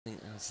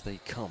as they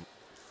come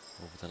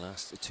over the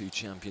last two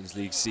Champions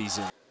League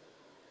seasons.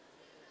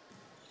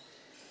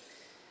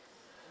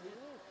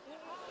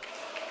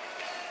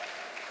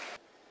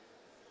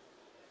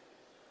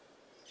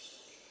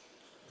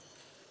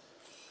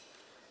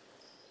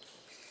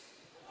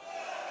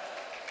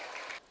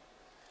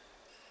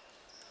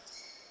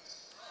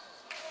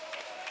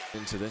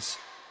 Into this,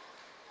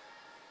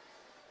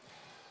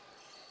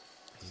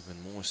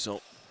 even more so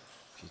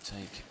if you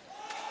take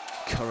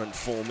current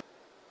form.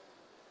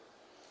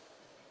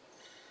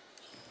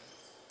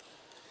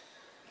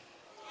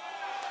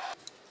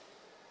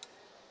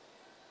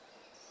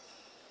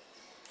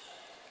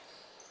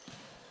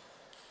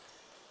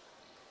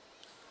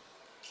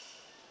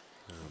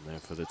 And there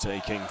for the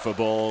taking for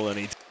Boll, and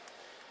he.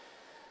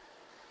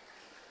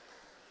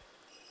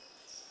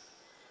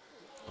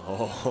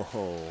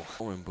 Oh,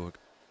 Orenburg.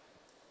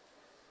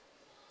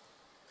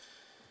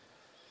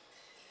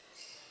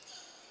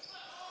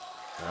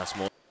 That's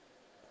more.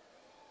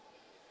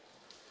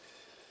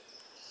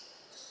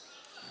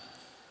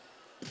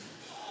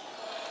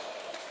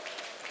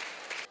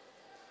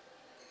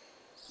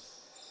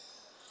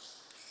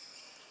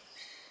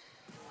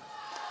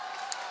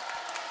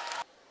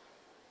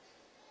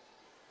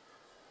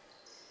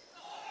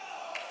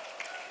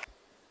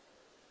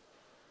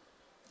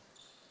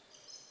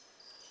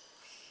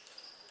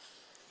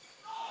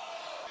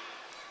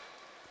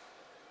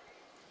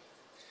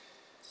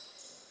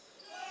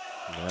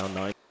 Now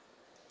 9.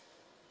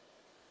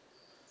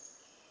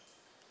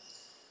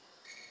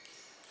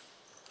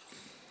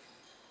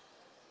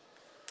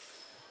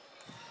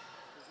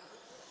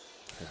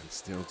 And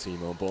still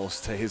Timo Boll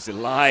stays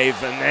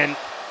alive, and then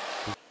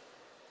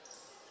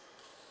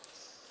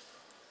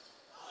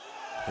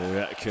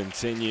who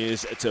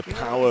continues to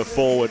power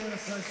forward.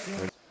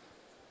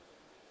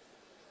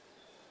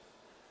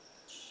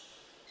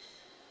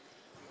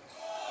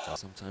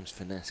 Sometimes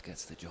finesse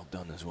gets the job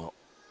done as well.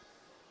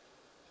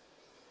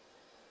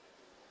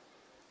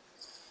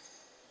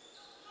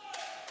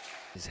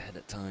 His head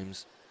at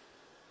times.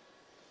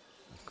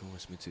 Of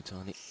course,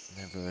 Mizutani,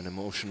 never an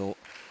emotional.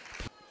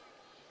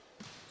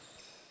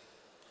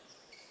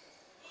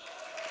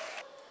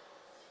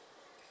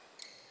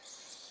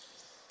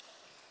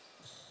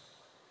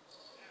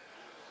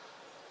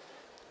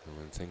 And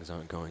when things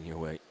aren't going your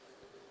way.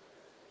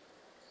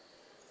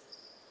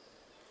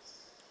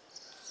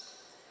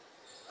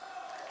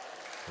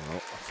 Well,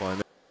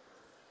 finally.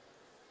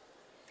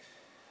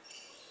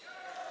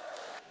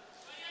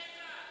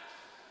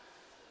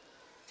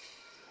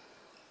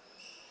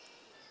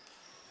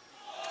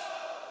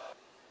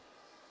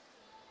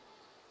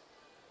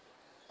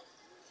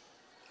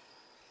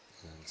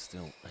 And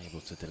still able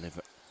to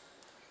deliver a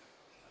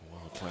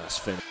world-class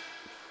finish.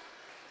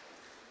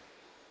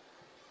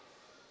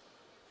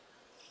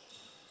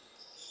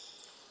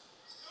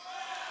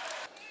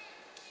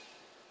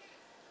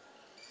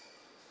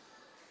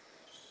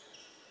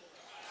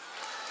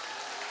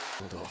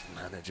 Off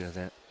manager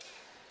there.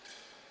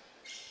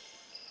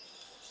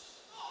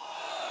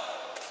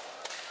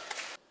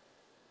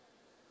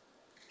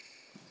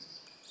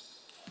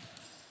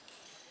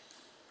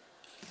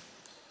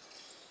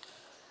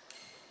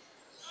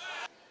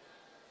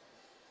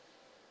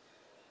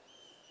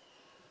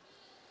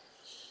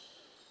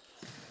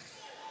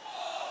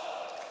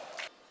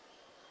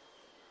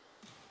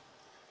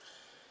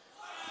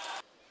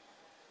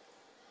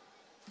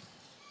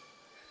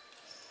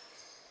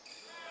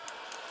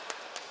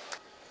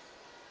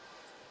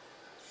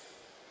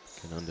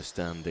 Can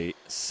understand the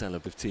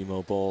celeb of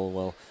Timo Boll.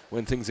 Well,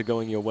 when things are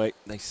going your way,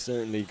 they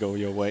certainly go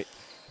your way.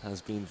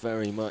 Has been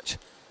very much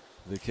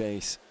the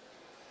case.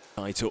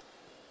 Title,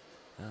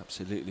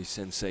 absolutely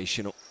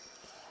sensational.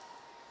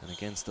 And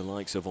against the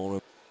likes of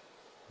Orenburg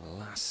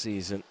last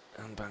season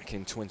and back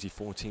in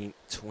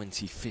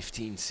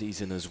 2014-2015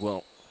 season as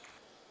well.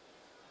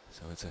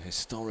 So it's a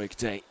historic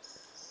day.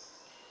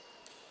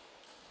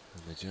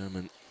 And the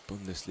German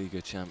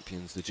Bundesliga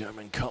champions, the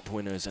German Cup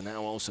winners, are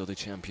now also the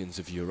champions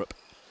of Europe.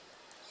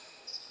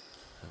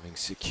 Having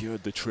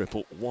secured the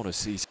triple, what a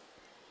season.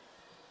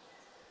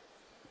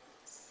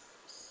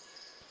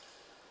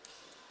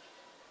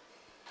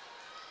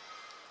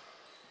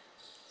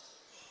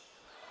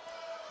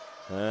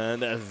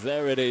 And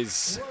there it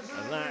is,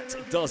 and that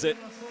does it.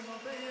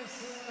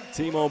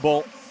 Timo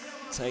Boll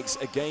takes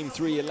a game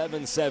 3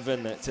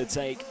 11-7 to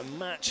take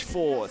match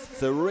 4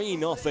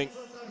 3-0.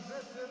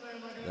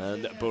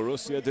 And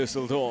Borussia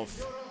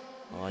Düsseldorf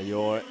are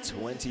your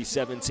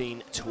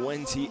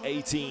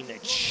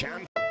 2017-2018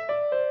 champions.